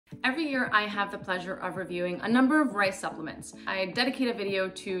Every year I have the pleasure of reviewing a number of rice supplements. I dedicate a video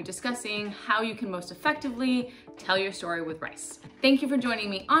to discussing how you can most effectively tell your story with rice. Thank you for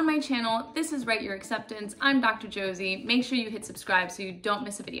joining me on my channel. This is Write Your Acceptance. I'm Dr. Josie. Make sure you hit subscribe so you don't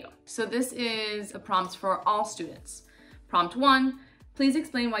miss a video. So this is a prompt for all students. Prompt 1, please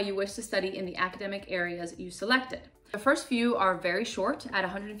explain why you wish to study in the academic areas you selected. The first few are very short at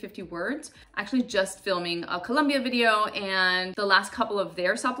 150 words, actually just filming a Columbia video and the last couple of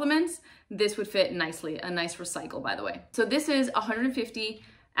their supplements, this would fit nicely, a nice recycle by the way. So this is 150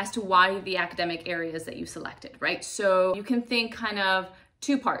 as to why the academic areas that you selected, right? So you can think kind of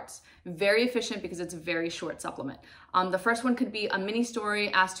two parts, very efficient because it's a very short supplement. The first one could be a mini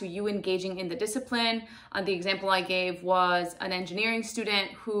story as to you engaging in the discipline. The example I gave was an engineering student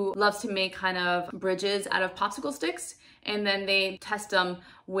who loves to make kind of bridges out of popsicle sticks, and then they test them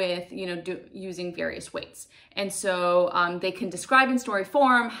with, using various weights. And so they can describe in story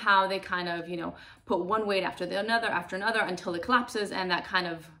form how they kind of, put one weight after another until it collapses, and that kind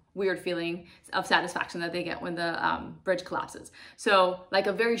of weird feeling of satisfaction that they get when the bridge collapses. So like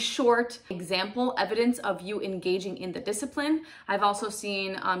a very short example, evidence of you engaging in the discipline. I've also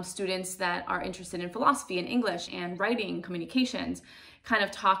seen students that are interested in philosophy and English and writing communications kind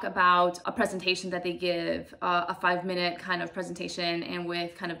of talk about a presentation that they give, a 5-minute kind of presentation, and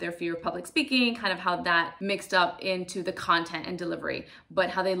with kind of their fear of public speaking, kind of how that mixed up into the content and delivery, but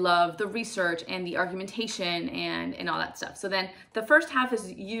how they love the research and the argumentation and all that stuff. So then the first half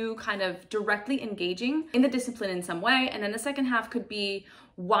is you kind of directly engaging in the discipline in some way, and then the second half could be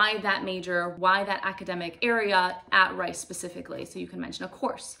why that major, why that academic area at Rice specifically. So you can mention a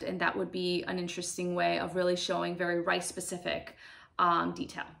course, and that would be an interesting way of really showing very Rice specific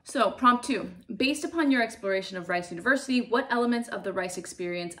detail. So prompt 2, based upon your exploration of Rice University, what elements of the Rice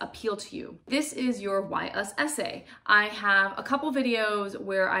experience appeal to you? This is your Why Us essay. I have a couple videos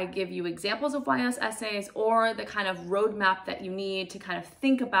where I give you examples of Why Us essays or the kind of roadmap that you need to kind of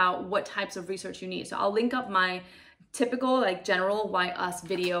think about what types of research you need. So I'll link up my typical general Why Us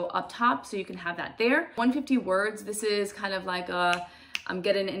video up top so you can have that there. 150 words, this is kind of like a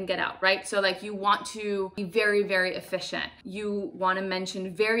get in and get out, right? So you want to be very, very efficient. You want to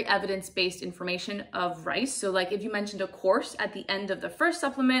mention very evidence-based information of Rice. So if you mentioned a course at the end of the first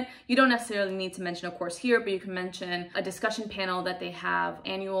supplement, you don't necessarily need to mention a course here, but you can mention a discussion panel that they have,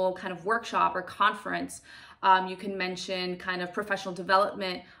 annual kind of workshop or conference. You can mention kind of professional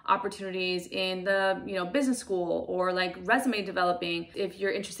development opportunities in the business school, or resume developing if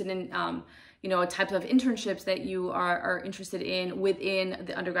you're interested in a type of internships that you are interested in within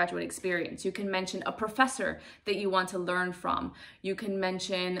the undergraduate experience. You can mention a professor that you want to learn from. You can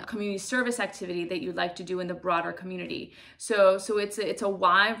mention a community service activity that you'd like to do in the broader community. So it's a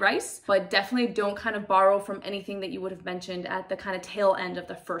why Rice, but definitely don't kind of borrow from anything that you would have mentioned at the kind of tail end of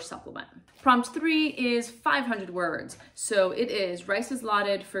the first supplement. Prompt 3 is 500 words. So it is, Rice is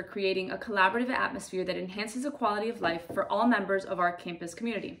lauded for creating a collaborative atmosphere that enhances the quality of life for all members of our campus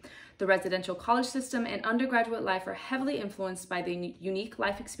community. The residential college system and undergraduate life are heavily influenced by the unique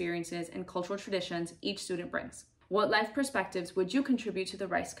life experiences and cultural traditions each student brings. What life perspectives would you contribute to the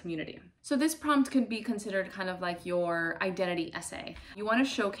Rice community? So this prompt could be considered kind of like your identity essay. You want to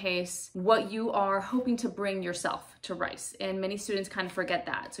showcase what you are hoping to bring yourself to Rice, and many students kind of forget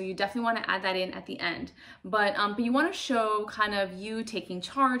that. So you definitely want to add that in at the end. But you want to show kind of you taking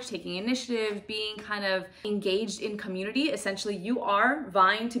charge, taking initiative, being kind of engaged in community. Essentially, you are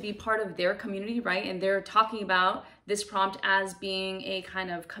vying to be part of their community, right? And they're talking about this prompt as being a kind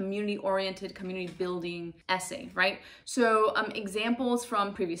of community-oriented, community-building essay, right? So examples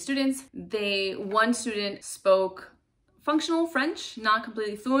from previous students, one student spoke functional French, not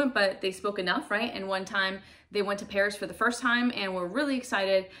completely fluent, but they spoke enough, right? And one time they went to Paris for the first time and were really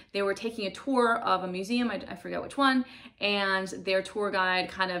excited. They were taking a tour of a museum, I forget which one, and their tour guide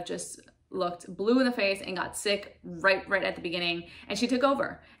kind of just looked blue in the face and got sick right at the beginning, and she took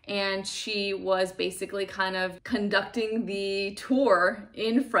over, and she was basically kind of conducting the tour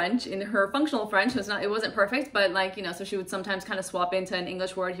in French, in her functional French. So it wasn't perfect, but so she would sometimes kind of swap into an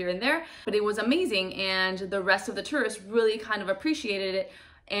English word here and there, but it was amazing, and the rest of the tourists really kind of appreciated it.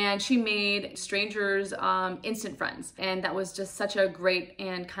 And she made strangers instant friends. And that was just such a great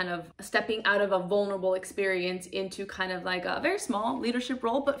and kind of stepping out of a vulnerable experience into kind of a very small leadership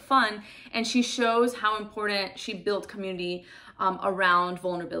role, but fun. And she shows how important she built community around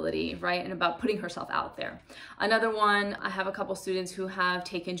vulnerability, right? And about putting herself out there. Another one, I have a couple students who have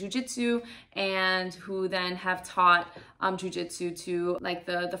taken jujitsu and who then have taught jujitsu to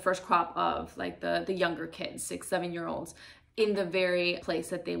the first crop of the younger kids, 6-7 year olds. in the very place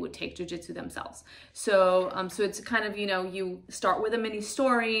that they would take jujitsu themselves. So it's kind of, you start with a mini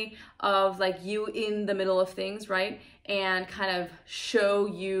story of like you in the middle of things, right? And kind of show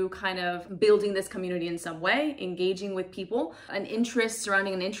you kind of building this community in some way, engaging with people,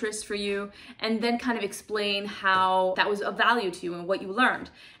 surrounding an interest for you, and then kind of explain how that was of value to you and what you learned.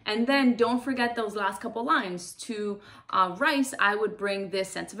 And then don't forget those last couple lines. To Rice, I would bring this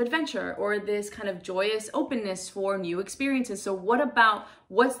sense of adventure or this kind of joyous openness for new experiences. So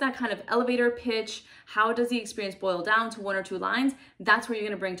what's that kind of elevator pitch? How does the experience boil down to 1 or 2 lines? That's where you're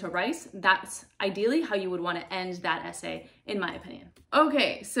gonna bring to Rice. That's ideally how you would wanna end that essay, in my opinion.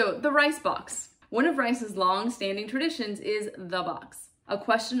 Okay, so the Rice box. One of Rice's long-standing traditions is the box, a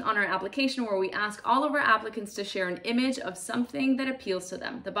question on our application where we ask all of our applicants to share an image of something that appeals to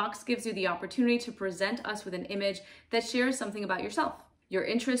them. The box gives you the opportunity to present us with an image that shares something about yourself, your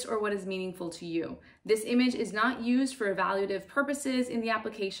interest, or what is meaningful to you. This image is not used for evaluative purposes in the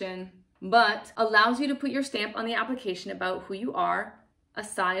application, but allows you to put your stamp on the application about who you are,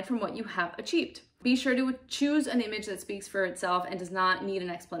 aside from what you have achieved. Be sure to choose an image that speaks for itself and does not need an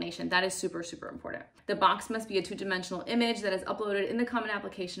explanation. That is super, super important. The box must be a 2-dimensional image that is uploaded in the Common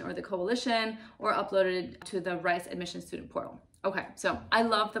Application or the Coalition, or uploaded to the Rice Admissions Student Portal. Okay, so I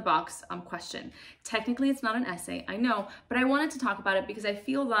love the box question. Technically, it's not an essay, I know, but I wanted to talk about it because I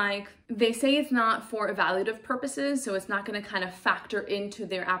feel like they say it's not for evaluative purposes, so it's not gonna kind of factor into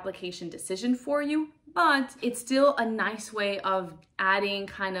their application decision for you, but it's still a nice way of adding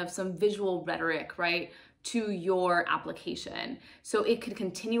kind of some visual rhetoric, right, to your application. So it could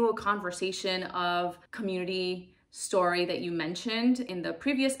continue a conversation of community story that you mentioned in the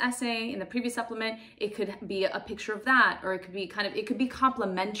previous essay, in the previous supplement. It could be a picture of that, or it could be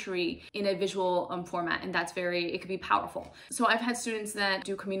complementary in a visual format, and it could be powerful. So I've had students that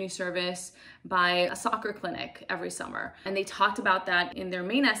do community service by a soccer clinic every summer, and they talked about that in their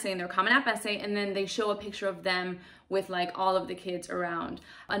main essay, in their Common App essay, and then they show a picture of them with like all of the kids around.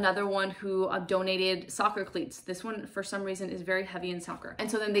 Another one who donated soccer cleats. This one, for some reason, is very heavy in soccer.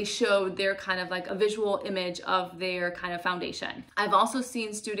 And so then they showed their kind of like a visual image of their kind of foundation. I've also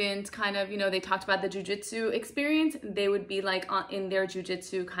seen students kind of, they talked about the jujitsu experience. They would be like in their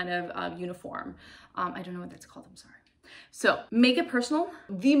jujitsu kind of uniform. I don't know what that's called, I'm sorry. So make it personal.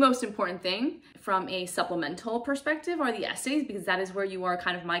 The most important thing from a supplemental perspective are the essays, because that is where you are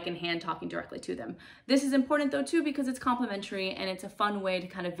kind of mic in hand talking directly to them. This is important though too, because it's complimentary and it's a fun way to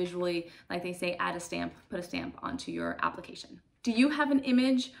kind of visually, like they say, put a stamp onto your application. Do you have an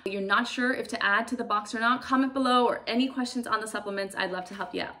image that you're not sure if to add to the box or not? Comment below, or any questions on the supplements. I'd love to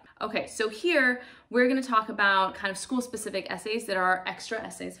help you out. Okay, so here we're gonna talk about kind of school-specific essays that are extra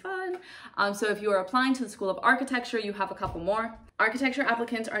essays fun. So if you are applying to the School of Architecture, you have a couple more. Architecture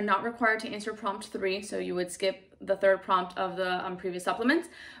applicants are not required to answer prompt 3, so you would skip the 3rd prompt of the previous supplements,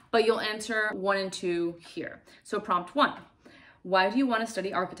 but you'll answer 1 and 2 here. So prompt 1. Why do you want to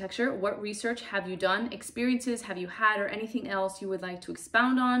study architecture? What research have you done? Experiences have you had, or anything else you would like to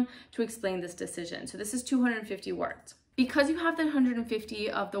expound on to explain this decision? So this is 250 words. Because you have the 150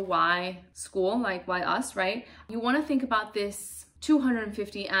 of the why school, like why us, right? You want to think about this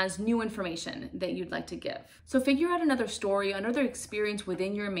 250 as new information that you'd like to give. So figure out another story, another experience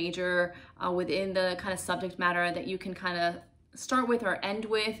within your major, within the kind of subject matter that you can kind of start with or end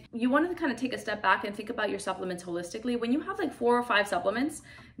with. You want to kind of take a step back and think about your supplements holistically. When you have like 4 or 5 supplements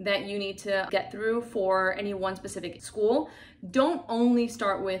that you need to get through for any one specific school, don't only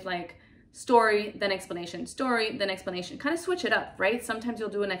start with like story, then explanation, story, then explanation. Kind of switch it up, right? Sometimes you'll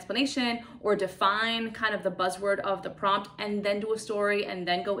do an explanation or define kind of the buzzword of the prompt and then do a story and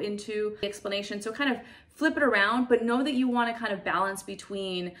then go into the explanation. So kind of flip it around, but know that you want to kind of balance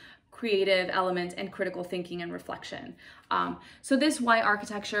between creative elements and critical thinking and reflection. So this why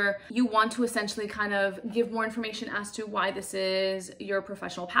architecture, you want to essentially kind of give more information as to why this is your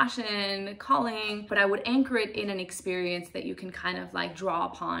professional passion, calling, but I would anchor it in an experience that you can kind of like draw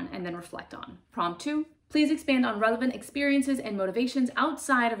upon and then reflect on. Prompt 2. Please expand on relevant experiences and motivations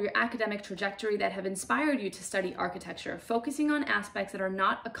outside of your academic trajectory that have inspired you to study architecture, focusing on aspects that are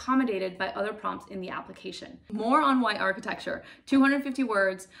not accommodated by other prompts in the application. More on why architecture, 250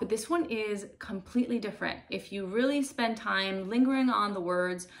 words, but this one is completely different. If you really spend time lingering on the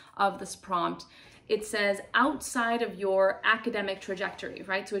words of this prompt, it says outside of your academic trajectory,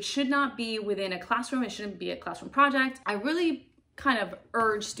 right? So it should not be within a classroom. It shouldn't be a classroom project. I really kind of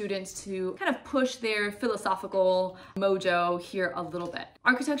urge students to kind of push their philosophical mojo here a little bit.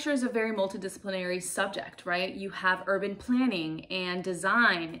 Architecture is a very multidisciplinary subject, right? You have urban planning and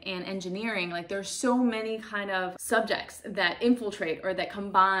design and engineering. Like there's so many kind of subjects that infiltrate or that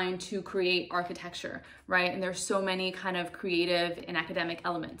combine to create architecture, right? And there's so many kind of creative and academic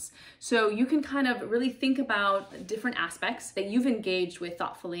elements. So you can kind of really think about different aspects that you've engaged with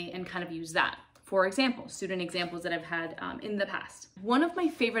thoughtfully and kind of use that. For example, student examples that I've had in the past. One of my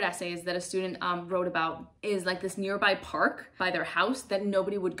favorite essays that a student wrote about is like this nearby park by their house that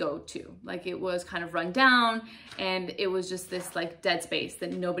nobody would go to. Like it was kind of run down and it was just this like dead space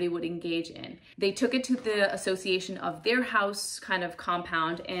that nobody would engage in. They took it to the association of their house kind of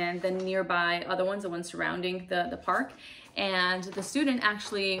compound and the nearby other ones, the ones surrounding the park. And the student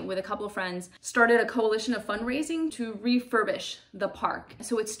actually, with a couple of friends, started a coalition of fundraising to refurbish the park.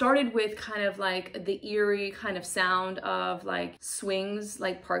 So it started with kind of like the eerie kind of sound of like swings,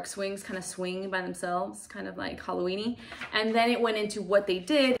 like park swings kind of swinging by themselves, kind of like Halloween-y. And then it went into what they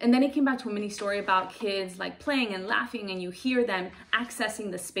did. And then it came back to a mini story about kids like playing and laughing, and you hear them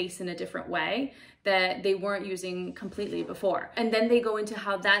accessing the space in a different way that they weren't using completely before. And then they go into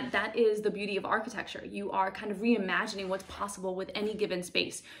how that is the beauty of architecture. You are kind of reimagining what's possible with any given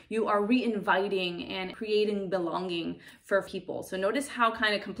space. You are re-inviting and creating belonging for people. So notice how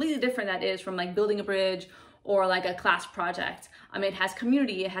kind of completely different that is from like building a bridge or like a class project. It has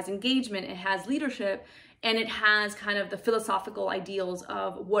community, it has engagement, it has leadership, and it has kind of the philosophical ideals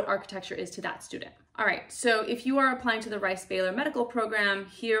of what architecture is to that student. All right, so if you are applying to the Rice-Baylor Medical Program,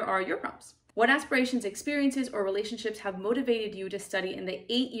 here are your prompts. What aspirations, experiences, or relationships have motivated you to study in the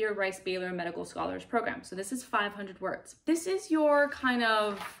 8-year Rice-Baylor Medical Scholars Program? So this is 500 words. This is your kind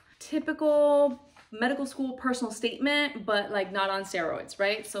of typical medical school personal statement, but like not on steroids,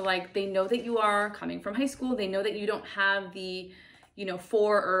 right? So like they know that you are coming from high school. They know that you don't have the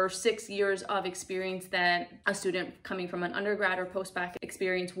 4 or 6 years of experience that a student coming from an undergrad or post-bac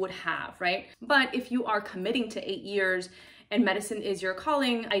experience would have, right? But if you are committing to 8 years, and medicine is your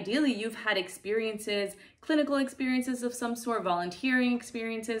calling, ideally you've had experiences, clinical experiences of some sort, volunteering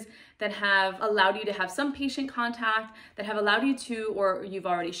experiences that have allowed you to have some patient contact, that have allowed you to, or you've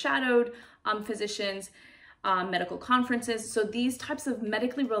already shadowed physicians, medical conferences. So these types of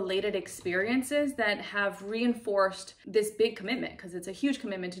medically related experiences that have reinforced this big commitment, because it's a huge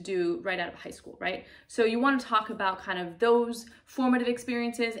commitment to do right out of high school, right? So you want to talk about kind of those formative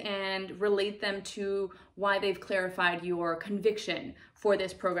experiences and relate them to why they've clarified your conviction for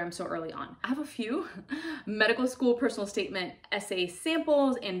this program so early on. I have a few medical school personal statement essay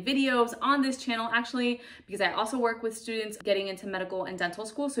samples and videos on this channel actually, because I also work with students getting into medical and dental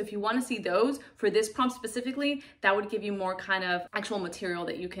school. So if you want to see those for this prompt specifically, that would give you more kind of actual material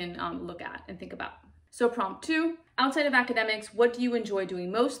that you can look at and think about. So prompt 2, outside of academics, what do you enjoy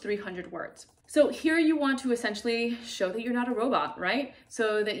doing most? 300 words. So here you want to essentially show that you're not a robot, right?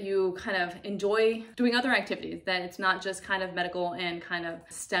 So that you kind of enjoy doing other activities, that it's not just kind of medical and kind of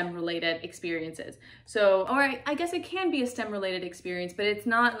STEM related experiences. So, or I guess it can be a STEM related experience, but it's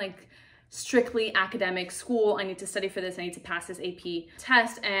not like strictly academic school. I need to study for this, I need to pass this AP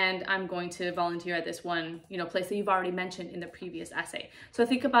test, and I'm going to volunteer at this one, place that you've already mentioned in the previous essay. So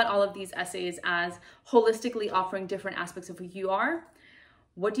think about all of these essays as holistically offering different aspects of who you are.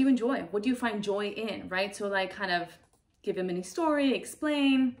 What do you enjoy? What do you find joy in, right? So like kind of give a mini story,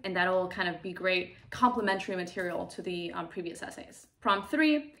 explain, and that'll kind of be great complementary material to the previous essays. Prompt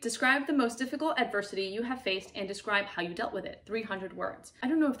 3, describe the most difficult adversity you have faced and describe how you dealt with it. 300 words. I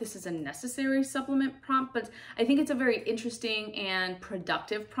don't know if this is a necessary supplement prompt, but I think it's a very interesting and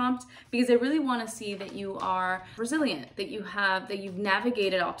productive prompt because I really want to see that you are resilient, that you've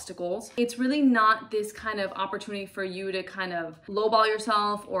navigated obstacles. It's really not this kind of opportunity for you to kind of lowball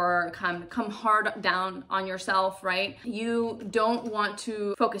yourself or come hard down on yourself, right? You don't want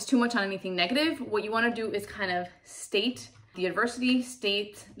to focus too much on anything negative. What you want to do is kind of state the adversity,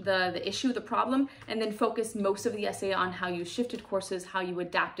 state the issue, the problem, and then focus most of the essay on how you shifted courses, how you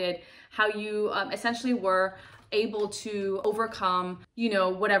adapted, how you essentially were able to overcome,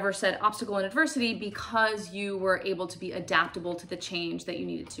 whatever said obstacle and adversity because you were able to be adaptable to the change that you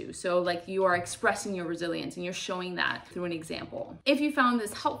needed to. So like you are expressing your resilience and you're showing that through an example. If you found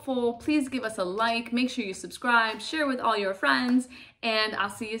this helpful, please give us a like, make sure you subscribe, share with all your friends, and I'll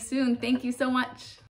see you soon. Thank you so much.